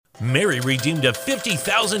Mary redeemed a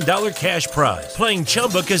 $50,000 cash prize playing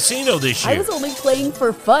Chumba Casino this year. I was only playing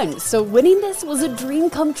for fun, so winning this was a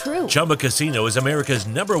dream come true. Chumba Casino is America's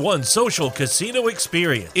 #1 social casino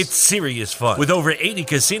experience. It's serious fun. With over 80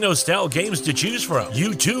 casino-style games to choose from,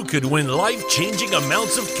 you too could win life-changing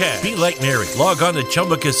amounts of cash. Be like Mary. Log on to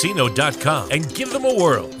ChumbaCasino.com and give them a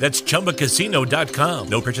whirl. That's ChumbaCasino.com.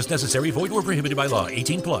 No purchase necessary. Void where prohibited by law.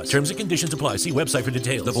 18 plus. Terms and conditions apply. See website for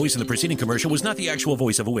details. The voice in the preceding commercial was not the actual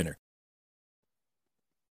voice of a winner.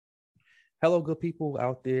 Hello, good people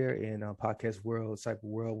out there in podcast world, cyber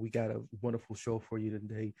world. We got a wonderful show for you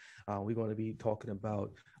today. We're going to be talking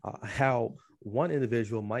about how one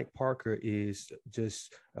individual, Mike Parker, is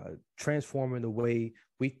just transforming the way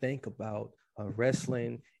we think about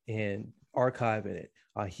wrestling and archiving it.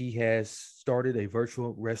 He has started a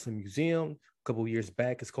virtual wrestling museum a couple of years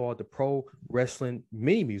back. It's called the Pro Wrestling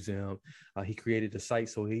Mini Museum. He created a site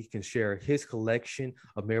so he can share his collection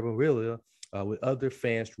of memorabilia with other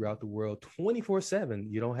fans throughout the world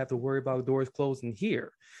 24/7. You don't have to worry about doors closing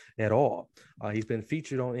here at all. He's been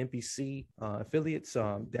featured on NBC affiliates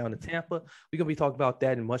down in Tampa. We're going to be talking about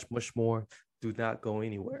that and much, much more. Do not go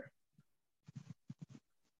anywhere.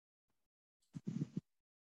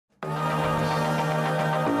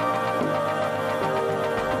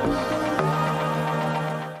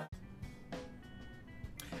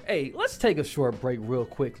 Hey, let's take a short break real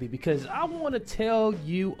quickly because I want to tell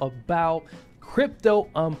you about Crypto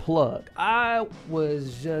Unplugged. I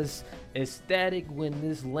was just ecstatic when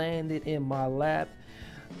this landed in my lap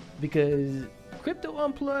because Crypto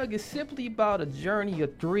Unplugged is simply about a journey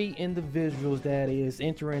of 3 individuals that is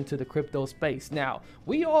entering into the crypto space. Now,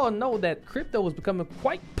 we all know that crypto is becoming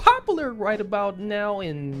quite popular right about now,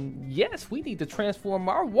 and yes, we need to transform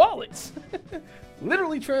our wallets.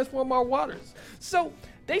 Literally transform our wallets. So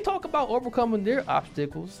they talk about overcoming their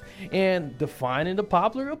obstacles and defining the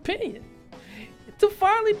popular opinion to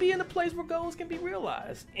finally be in a place where goals can be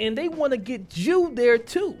realized. And they want to get you there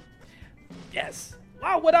too. Yes.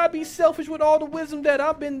 Why would I be selfish with all the wisdom that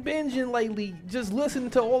I've been binging lately? Just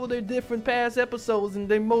listening to all of their different past episodes and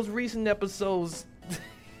their most recent episodes.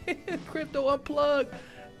 Crypto Unplugged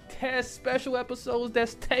has special episodes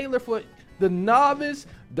that's tailored for the novice,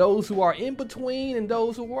 those who are in between, and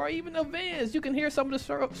those who are even advanced. You can hear some of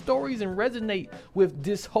the stories and resonate with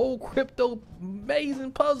this whole crypto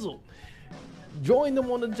amazing puzzle. Join them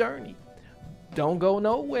on the journey. Don't go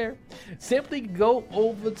nowhere. Simply go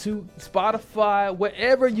over to Spotify,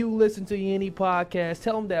 wherever you listen to any podcast.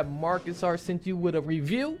 Tell them that Marcus Hart sent you with a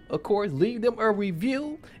review. Of course, leave them a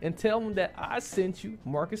review and tell them that I sent you,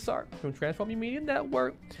 Marcus Hart, from Transforming Media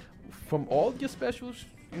Network, from all your special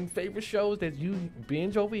and favorite shows that you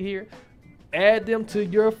binge over here. Add them to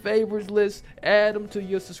your favorites list. Add them to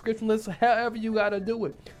your subscription list. However you got to do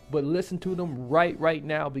it. But listen to them right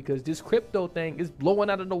now because this crypto thing is blowing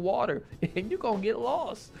out of the water and you're going to get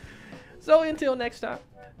lost. So until next time,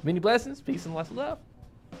 many blessings, peace, and lots of love.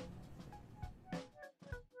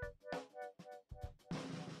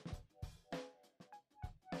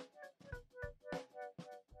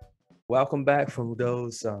 Welcome back from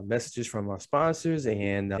those messages from our sponsors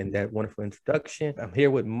and that wonderful introduction. I'm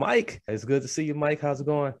here with Mike. It's good to see you, Mike. How's it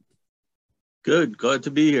going? Good. Glad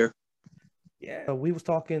to be here. Yeah, we was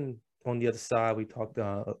talking on the other side. We talked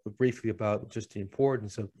briefly about just the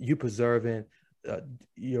importance of you preserving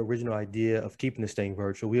your original idea of keeping this thing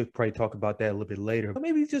virtual. We'll probably talk about that a little bit later. But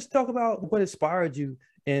maybe just talk about what inspired you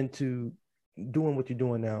into doing what you're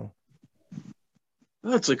doing now.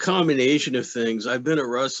 Well, it's a combination of things. I've been a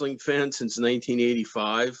wrestling fan since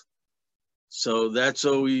 1985. So that's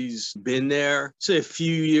always been there. Say a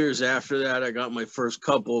few years after that, I got my first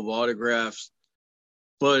couple of autographs.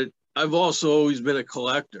 But I've also always been a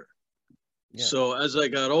collector. Yeah. So as I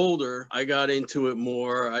got older, I got into it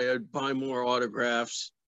more. I'd buy more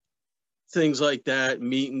autographs, things like that,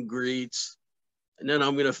 meet and greets. And then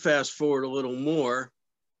I'm going to fast forward a little more.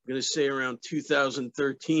 I'm going to say around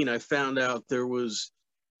 2013, I found out there was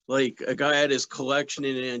like a guy had his collection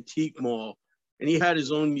in an antique mall and he had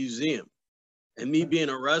his own museum. And me being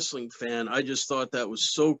a wrestling fan, I just thought that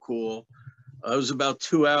was so cool. I was about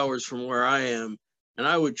 2 hours from where I am and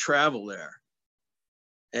I would travel there.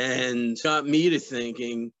 And got me to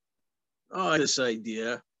thinking, oh, I have this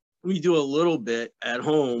idea. Let me do a little bit at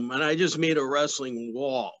home. And I just made a wrestling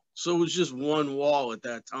wall. So it was just one wall at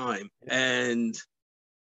that time. And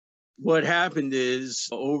what happened is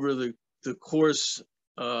over the course,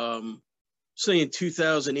 say in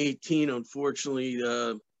 2018, unfortunately,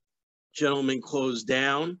 the gentleman closed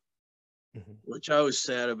down, which I was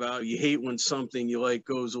sad about. You hate when something you like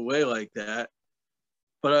goes away like that.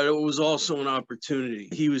 but it was also an opportunity.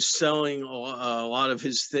 He was selling a lot of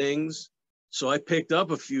his things. So I picked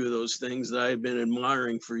up a few of those things that I had been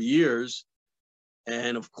admiring for years.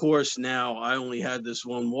 And of course, now I only had this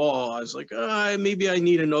one wall. I was like, maybe I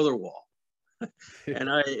need another wall.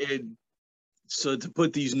 So to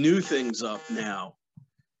put these new things up now,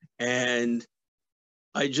 and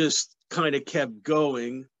I just kind of kept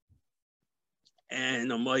going.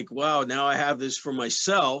 And I'm like, wow, now I have this for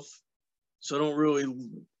myself. So I don't really,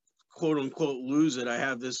 quote unquote, lose it. I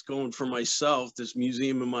have this going for myself, this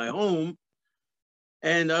museum in my home.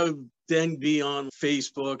 And I would then be on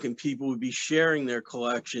Facebook and people would be sharing their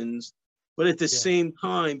collections. But at the same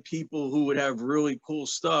time, people who would have really cool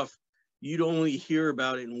stuff, you'd only hear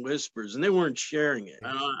about it in whispers, and they weren't sharing it.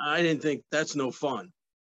 And I didn't think that's no fun.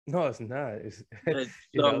 No, it's not.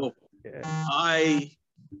 I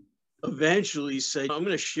eventually said, I'm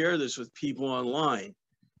going to share this with people online.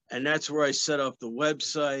 And that's where I set up the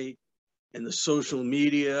website and the social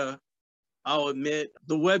media. I'll admit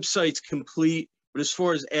the website's complete, but as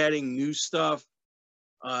far as adding new stuff,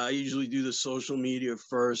 I usually do the social media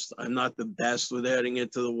first. I'm not the best with adding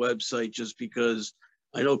it to the website just because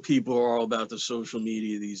I know people are all about the social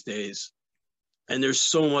media these days. And there's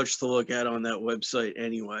so much to look at on that website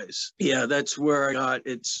anyways. Yeah, that's where I got,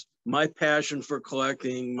 it's my passion for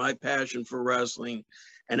collecting, my passion for wrestling,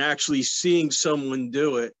 and actually seeing someone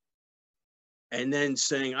do it and then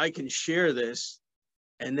saying, I can share this.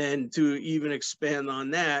 And then to even expand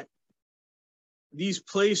on that, these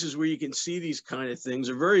places where you can see these kind of things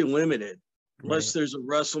are very limited, unless there's a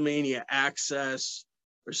WrestleMania access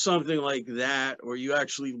or something like that, or you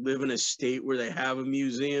actually live in a state where they have a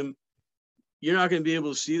museum. You're not going to be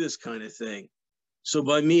able to see this kind of thing. So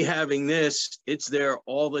by me having this, it's there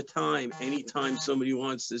all the time. Anytime somebody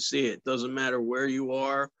wants to see it, doesn't matter where you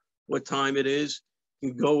are, what time it is, you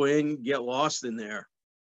can go in, get lost in there.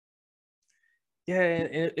 Yeah,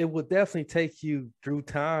 and it will definitely take you through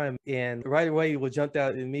time. And right away, what jumped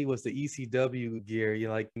out at me was the ECW gear.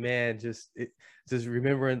 You're like, man, just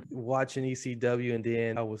remembering watching ECW, and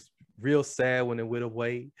then I was real sad when it went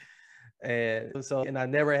away. And I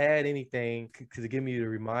never had anything to give me the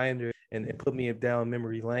reminder and put me down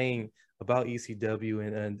memory lane about ECW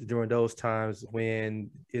and during those times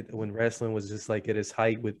when wrestling was just like at its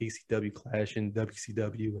height with ECW Clash and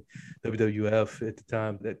WCW, WWF at the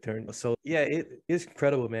time that turned. So yeah, it's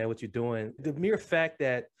incredible, man, what you're doing. The mere fact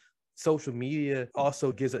that social media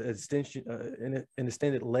also gives an extension, an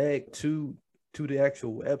extended leg to the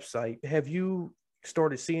actual website. Have you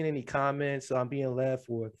started seeing any comments on being left,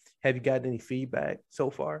 or have you gotten any feedback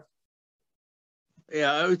so far?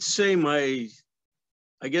 Yeah, I would say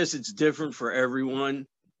I guess it's different for everyone,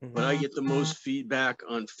 but I get the most feedback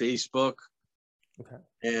on Facebook. Okay.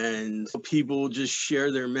 And people just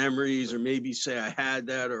share their memories, or maybe say I had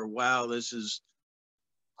that, or wow, this is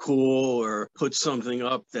cool, or put something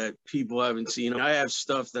up that people haven't seen. I have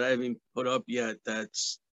stuff that I haven't put up yet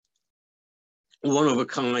that's one of a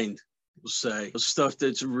kind, we'll say. Stuff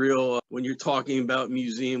that's real. When you're talking about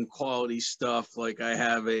museum quality stuff, like I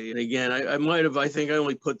have and again, I think I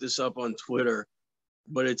only put this up on Twitter,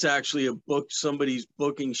 but it's actually somebody's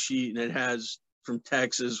booking sheet, and it has from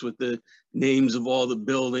Texas with the names of all the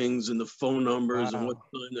buildings and the phone numbers and what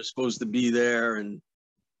time they're supposed to be there. And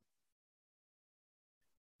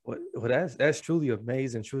well, that's truly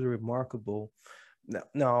amazing, truly remarkable.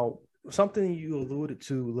 Now, something you alluded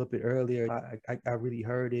to a little bit earlier, I really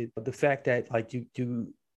heard it. The fact that like you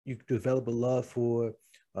develop a love for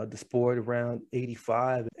the sport around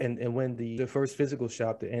 85, and when the first physical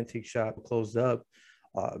shop, the antique shop, closed up,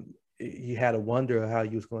 you had to wonder how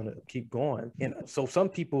you was going to keep going. And so some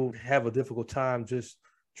people have a difficult time just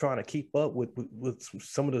trying to keep up with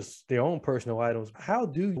some of their own personal items.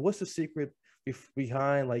 What's the secret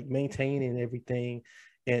behind like maintaining everything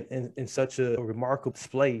and such a remarkable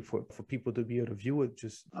display for people to be able to view it?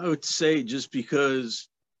 I would say just because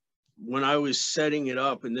when I was setting it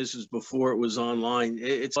up, and this is before it was online,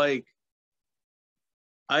 it's like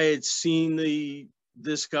I had seen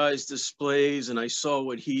this guy's displays and I saw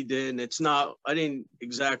what he did, and I didn't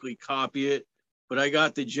exactly copy it, but I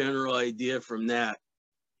got the general idea from that.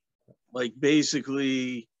 Like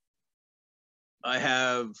basically I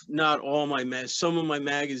have not all some of my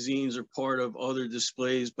magazines are part of other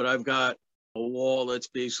displays, but I've got a wall that's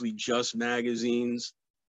basically just magazines.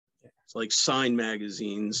 It's like signed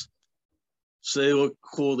magazines. So they look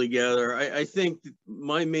cool together. I think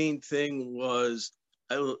my main thing was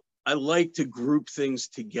I like to group things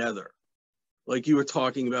together. Like you were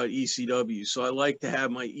talking about ECW. So I like to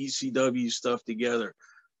have my ECW stuff together.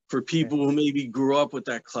 For people who maybe grew up with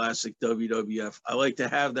that classic WWF, I like to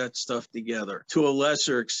have that stuff together. To a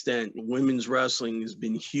lesser extent, women's wrestling has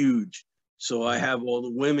been huge. So I have all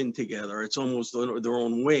the women together. It's almost their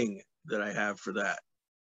own wing that I have for that.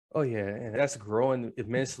 Oh yeah, and that's growing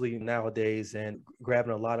immensely nowadays and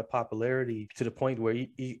grabbing a lot of popularity to the point where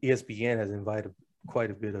ESPN has invited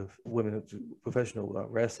quite a bit of women professional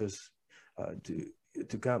wrestlers to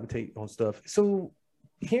commentate on stuff. So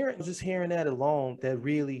hearing that alone, that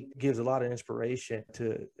really gives a lot of inspiration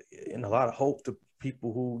and a lot of hope to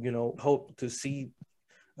people who, you know, hope to see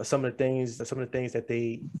some of the things that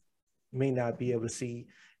they may not be able to see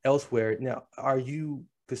elsewhere. Now, are you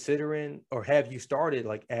considering, or have you started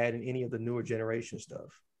like adding any of the newer generation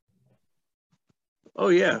stuff? Oh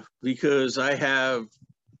yeah, because I have,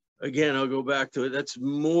 again, I'll go back to it. That's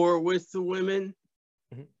more with the women.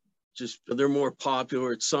 Mm-hmm. Just they're more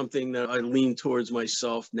popular. It's something that I lean towards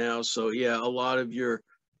myself now. So yeah, a lot of your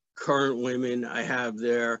current women I have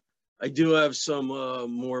there. I do have some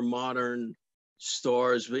more modern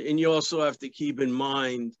stars, and you also have to keep in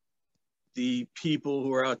mind the people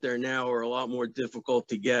who are out there now are a lot more difficult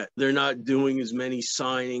to get. They're not doing as many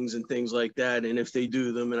signings and things like that. And if they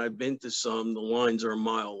do them, and I've been to some, the lines are a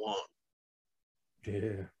mile long.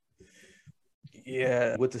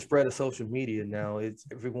 Yeah. With the spread of social media now,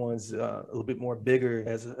 everyone's a little bit more bigger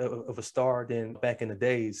of a star than back in the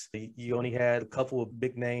days. You only had a couple of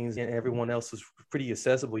big names, and everyone else was pretty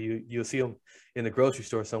accessible. You'll see them in the grocery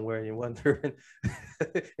store somewhere, and you wonder,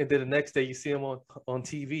 and then the next day you see them on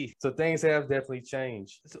TV. So things have definitely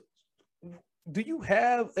changed. So, do you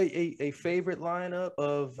have a favorite lineup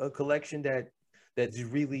of a collection that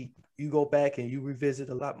you go back and you revisit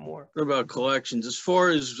a lot more? What about collections? As far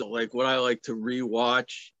as like what I like to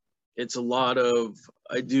rewatch, it's a lot of,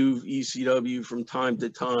 I do ECW from time to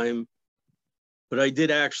time, but I did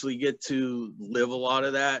actually get to live a lot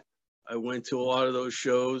of that. I went to a lot of those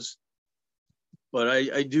shows, but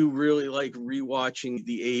I do really like rewatching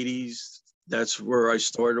the 80s. That's where I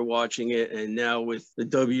started watching it. And now with the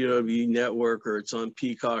WWE Network, or it's on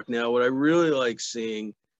Peacock now, what I really like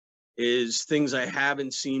seeing is things I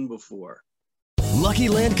haven't seen before. Lucky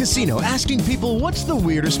Land Casino, asking people, what's the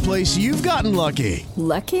weirdest place you've gotten lucky?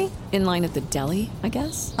 Lucky? In line at the deli, I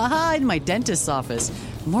guess? Aha, in my dentist's office.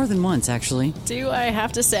 More than once, actually. Do I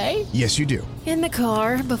have to say? Yes, you do. In the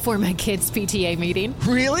car before my kids' PTA meeting.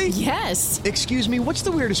 Really? Yes. Excuse me, what's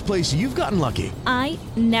the weirdest place you've gotten lucky? I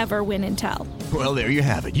never win and tell. Well, there you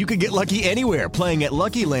have it. You can get lucky anywhere, playing at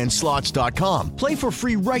LuckyLandSlots.com. Play for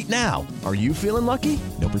free right now. Are you feeling lucky?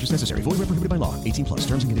 No purchase necessary. Void where prohibited by law. 18+.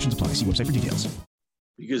 Terms and conditions apply. See website for details.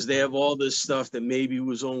 Because they have all this stuff that maybe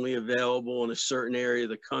was only available in a certain area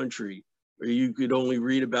of the country, or you could only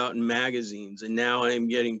read about in magazines. And now I am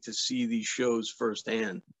getting to see these shows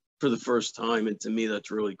firsthand for the first time. And to me,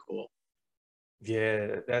 that's really cool.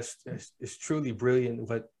 Yeah, it's truly brilliant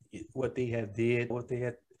what they have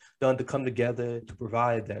done to come together to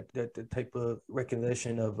provide that type of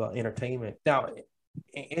recognition of entertainment. Now,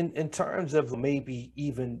 in terms of maybe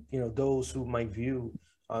even, you know, those who might view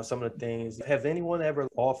some of the things, have anyone ever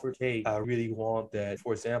offered, hey, I really want that,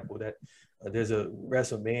 for example, that there's a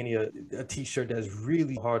WrestleMania a t-shirt that's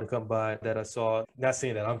really hard to come by that I saw, not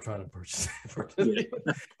saying that I'm trying to purchase it,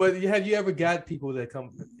 but have you ever got people that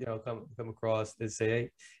come across and say,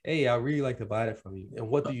 hey, I really like to buy that from you, and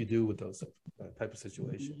what do you do with those type of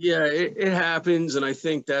situations? Yeah, it happens, and I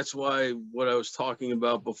think that's why what I was talking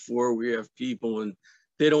about before, we have people and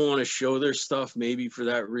they don't want to show their stuff maybe for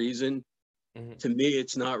that reason. Mm-hmm. To me,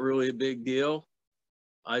 it's not really a big deal.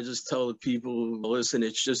 I just tell the people, listen,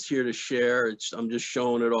 it's just here to share. I'm just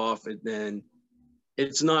showing it off, and then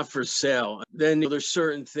it's not for sale. Then there's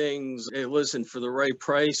certain things, hey, listen, for the right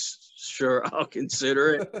price, sure, I'll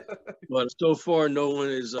consider it. But so far, no one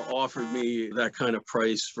has offered me that kind of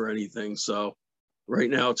price for anything. So right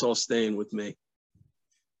now, it's all staying with me.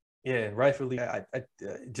 Yeah, rightfully. I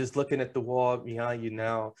just looking at the wall behind you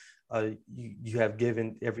now, you have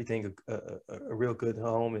given everything a real good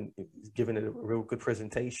home and given it a real good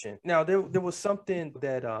presentation. Now, there was something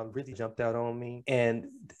that really jumped out on me, and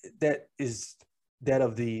that is that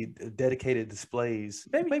of the dedicated displays.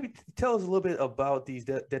 Maybe tell us a little bit about these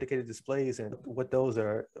dedicated displays and what those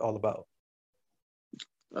are all about.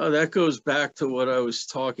 That goes back to what I was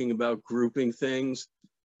talking about, grouping things.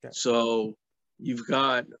 Okay. So you've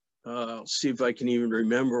got, I'll see if I can even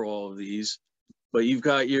remember all of these, but you've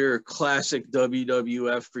got your classic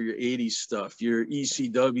WWF for your 80s stuff, your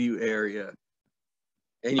ECW area.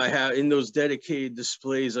 And I have, in those dedicated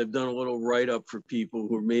displays, I've done a little write-up for people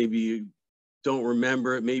who maybe don't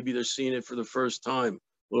remember it. Maybe they're seeing it for the first time.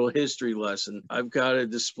 little history lesson. I've got a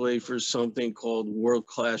display for something called World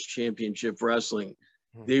Class Championship Wrestling.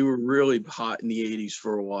 They were really hot in the 80s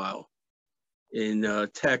for a while in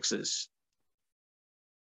Texas.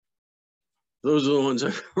 Those are the ones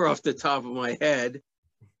that are off the top of my head.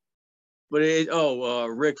 But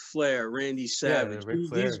Ric Flair, Randy Savage. Yeah, Ric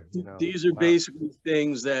Flair, these are basically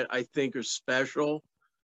things that I think are special,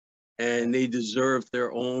 and they deserve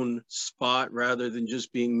their own spot rather than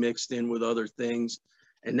just being mixed in with other things.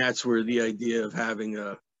 And that's where the idea of having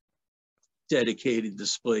a dedicated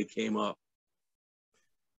display came up.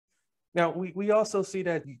 Now, we also see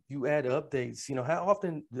that you add updates. How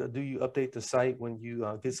often do you update the site when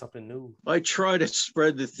you get something new? I try to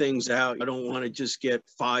spread the things out. I don't want to just get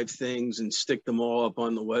 5 things and stick them all up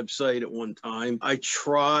on the website at one time. I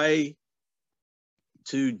try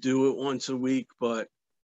to do it once a week, but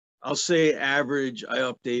I'll say average, I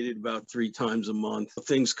update it about 3 times a month.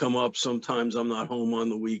 Things come up. Sometimes I'm not home on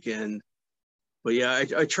the weekend. But yeah,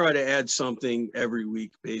 I try to add something every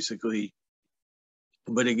week, basically.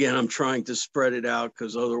 But again, I'm trying to spread it out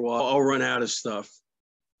because otherwise I'll run out of stuff.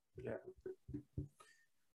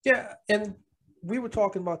 Yeah. And we were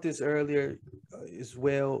talking about this earlier as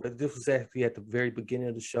well. This was actually at the very beginning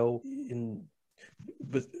of the show.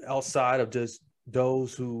 But outside of just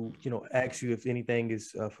those who, ask you if anything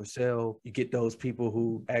is for sale, you get those people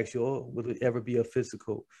who ask you, will it ever be a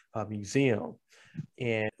physical museum?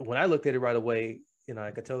 And when I looked at it right away,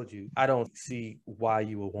 like I told you, I don't see why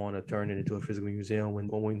you would want to turn it into a physical museum when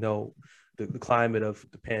we know the climate of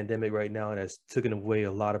the pandemic right now that's taken away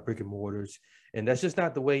a lot of brick and mortars. And that's just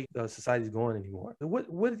not the way society's going anymore.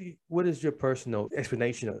 What is your personal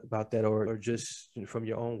explanation about that, or just from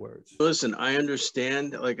your own words? Listen, I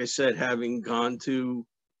understand, like I said, having gone to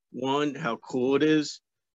one, how cool it is.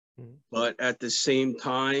 But at the same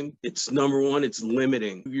time, it's number one, it's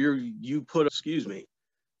limiting.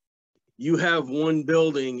 You have one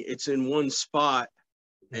building, it's in one spot,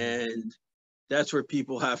 and that's where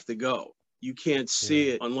people have to go. You can't see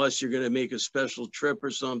it unless you're going to make a special trip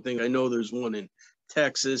or something. I know there's one in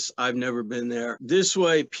Texas. I've never been there. This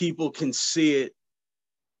way, people can see it,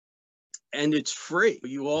 and it's free.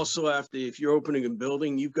 You also have to, if you're opening a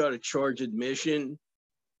building, you've got to charge admission,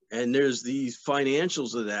 and there's these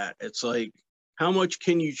financials of that. It's like, how much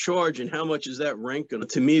can you charge, and how much is that rent going to?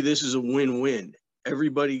 To me, this is a win-win.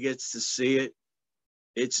 Everybody gets to see it.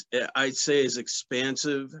 I'd say, as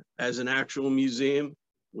expansive as an actual museum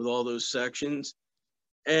with all those sections.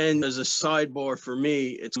 And as a sidebar for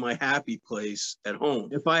me, it's my happy place at home.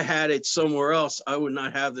 If I had it somewhere else, I would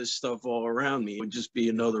not have this stuff all around me. It would just be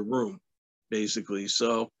another room, basically.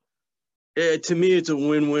 So to me, it's a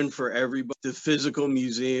win-win for everybody. The physical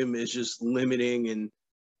museum is just limiting, and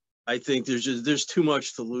I think there's too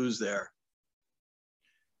much to lose there.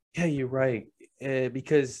 Yeah, you're right.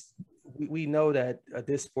 Because we know that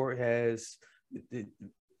this sport is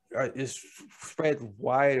spread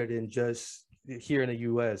wider than just here in the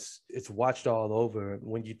U.S. It's watched all over.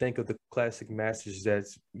 When you think of the classic masters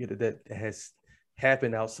that has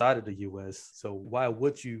happened outside of the U.S., so why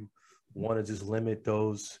would you want to just limit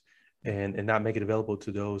those and not make it available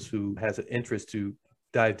to those who has an interest to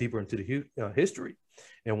dive deeper into the history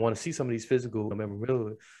and want to see some of these physical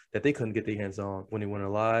memorabilia that they couldn't get their hands on when they weren't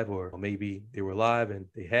alive, or maybe they were alive and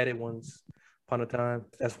they had it once upon a time?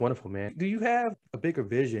 That's wonderful, man. Do you have a bigger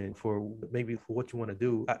vision for what you want to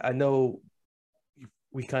do? I know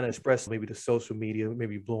we kind of expressed maybe the social media,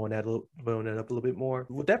 maybe blowing that up a little bit more.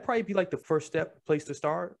 Would that probably be like the first place to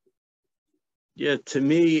start? Yeah, to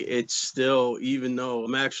me, it's still, even though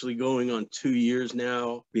I'm actually going on 2 years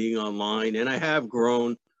now being online, and I have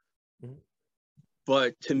grown,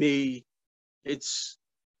 but to me,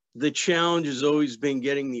 the challenge has always been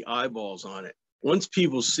getting the eyeballs on it. Once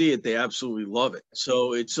people see it, they absolutely love it.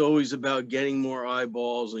 So it's always about getting more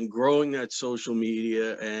eyeballs and growing that social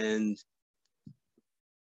media. And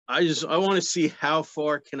I want to see how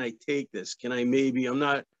far can I take this? Can I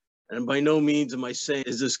and by no means am I saying,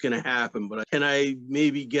 is this going to happen? But can I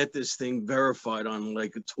maybe get this thing verified on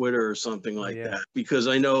like a Twitter or something like that? Because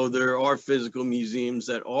I know there are physical museums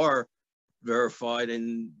that are verified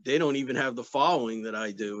and they don't even have the following that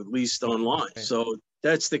I do, at least online. Okay. So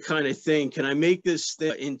that's the kind of thing. Can I make this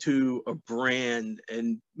thing into a brand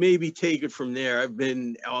and maybe take it from there? I've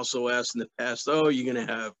been also asked in the past, you're going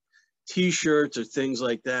to have T-shirts or things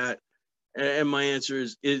like that. And my answer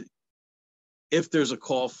is if there's a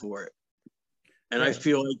call for it. And I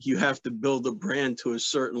feel like you have to build a brand to a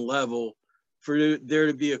certain level for there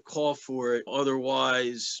to be a call for it.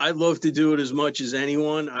 Otherwise, I'd love to do it as much as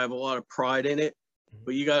anyone. I have a lot of pride in it,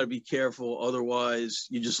 but you got to be careful. Otherwise,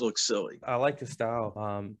 you just look silly. I like the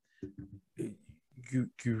style. you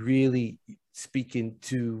really speaking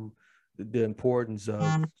to the importance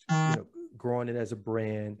of growing it as a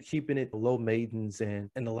brand, keeping it low maintenance, and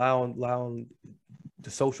allowing the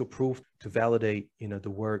social proof to validate the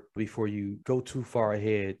work before you go too far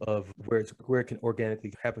ahead of where it can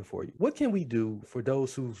organically happen for you. What can we do for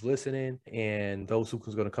those who's listening and those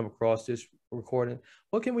who's going to come across this recording?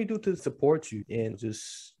 What can we do to support you and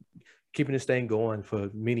just keeping this thing going for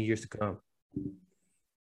many years to come?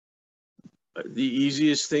 The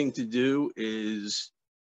easiest thing to do is,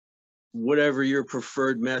 whatever your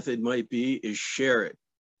preferred method might be, is share it.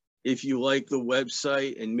 If you like the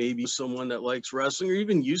website and maybe someone that likes wrestling or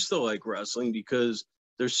even used to like wrestling, because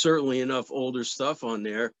there's certainly enough older stuff on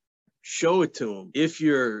there, show it to them. If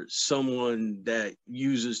you're someone that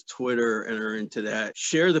uses Twitter and are into that,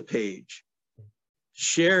 share the page.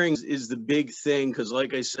 Sharing is the big thing, because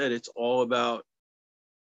like I said, it's all about,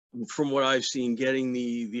 from what I've seen, getting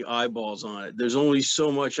the eyeballs on it. There's only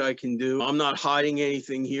so much I can do. I'm not hiding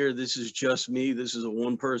anything here. This is just me. This is a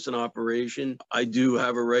one-person operation. I do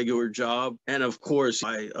have a regular job. And of course,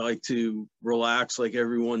 I like to relax like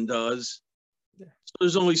everyone does. So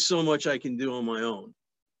there's only so much I can do on my own.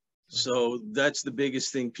 So that's the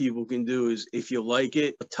biggest thing people can do, is if you like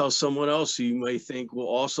it, tell someone else who you may think will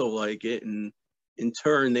also like it. And in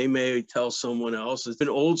turn, they may tell someone else. It's an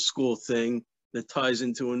old school thing that ties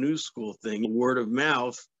into a new school thing, word of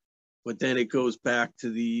mouth, but then it goes back to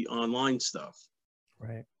the online stuff.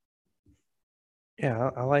 Right.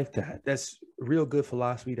 Yeah, I like that. That's real good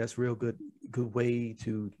philosophy. That's real good way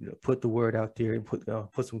to put the word out there and put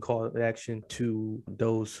some call to action to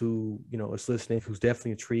those who is listening, who's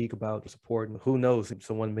definitely intrigued about the support. And who knows, if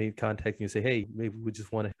someone may contact you and say, hey, maybe we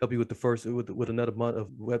just want to help you with another month of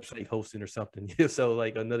website hosting or something. So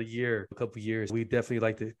like another year, a couple of years, we definitely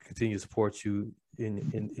like to continue to support you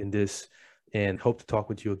in this, and hope to talk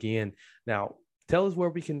with you again. Now, tell us where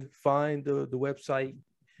we can find the website.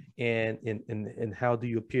 And how do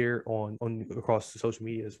you appear on across the social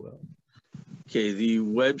media as well? Okay, the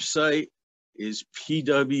website is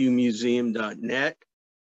pwmuseum.net.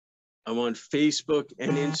 I'm on Facebook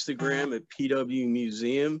and Instagram at PW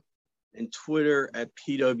Museum, and Twitter at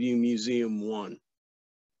PW Museum 1.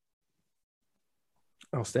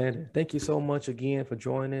 Outstanding. Thank you so much again for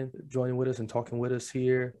joining with us and talking with us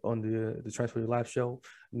here on the Transfer Your Life show.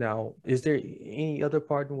 Now, is there any other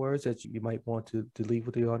parting words that you might want to leave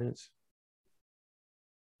with the audience?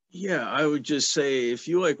 Yeah, I would just say, if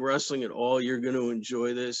you like wrestling at all, you're going to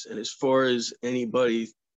enjoy this. And as far as anybody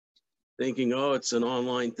thinking, oh, it's an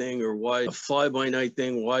online thing, or why a fly-by-night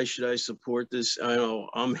thing, why should I support this? I know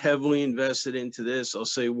I'm heavily invested into this. I'll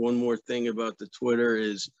say one more thing about the Twitter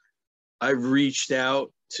is, I've reached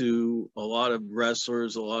out to a lot of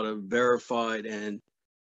wrestlers, a lot of verified, and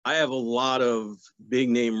I have a lot of big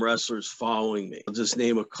name wrestlers following me. I'll just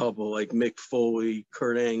name a couple, like Mick Foley,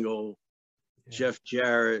 Kurt Angle, Jeff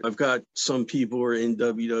Jarrett. I've got some people who are in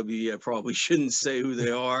WWE. I probably shouldn't say who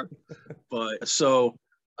they are, but so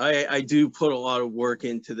I do put a lot of work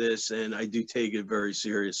into this, and I do take it very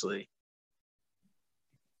seriously.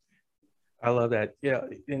 I love that. Yeah,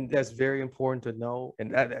 and that's very important to know.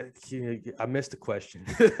 And I missed the question.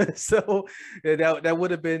 So that would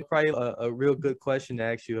have been probably a real good question to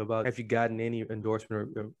ask you about, have you gotten any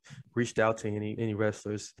endorsement or reached out to any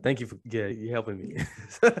wrestlers? Thank you for you're helping me.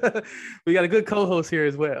 We got a good co-host here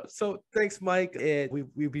as well. So thanks, Mike. And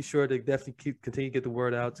we'll be sure to definitely continue to get the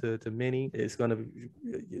word out to many. It's going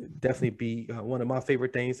to definitely be one of my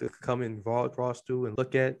favorite things to come and cross through and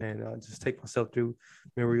look at, and just take myself through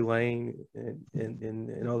memory lane.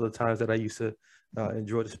 And all the times that I used to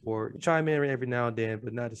enjoy the sport, chime in every now and then,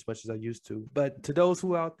 but not as much as I used to. But to those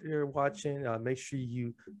who out there watching, make sure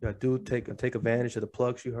you do take advantage of the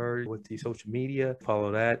plugs you heard with the social media.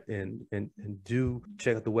 Follow that and do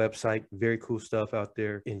check out the website. Very cool stuff out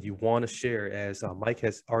there, and you want to share, as Mike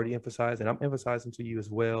has already emphasized, and I'm emphasizing to you as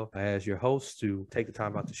well as your host, to take the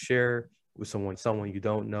time out to share with someone you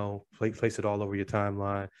don't know. Place it all over your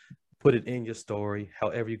timeline. Put it in your story,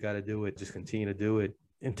 however you got to do it. Just continue to do it,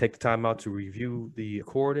 and take the time out to review the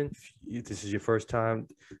recording. If this is your first time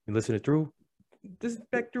you listening through, this is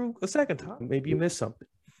back through a second time. Maybe you missed something.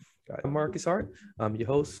 I'm Marcus Hart. I'm your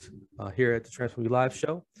host here at the Transform Your Live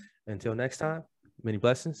show. Until next time, many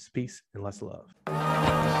blessings, peace, and lots of love.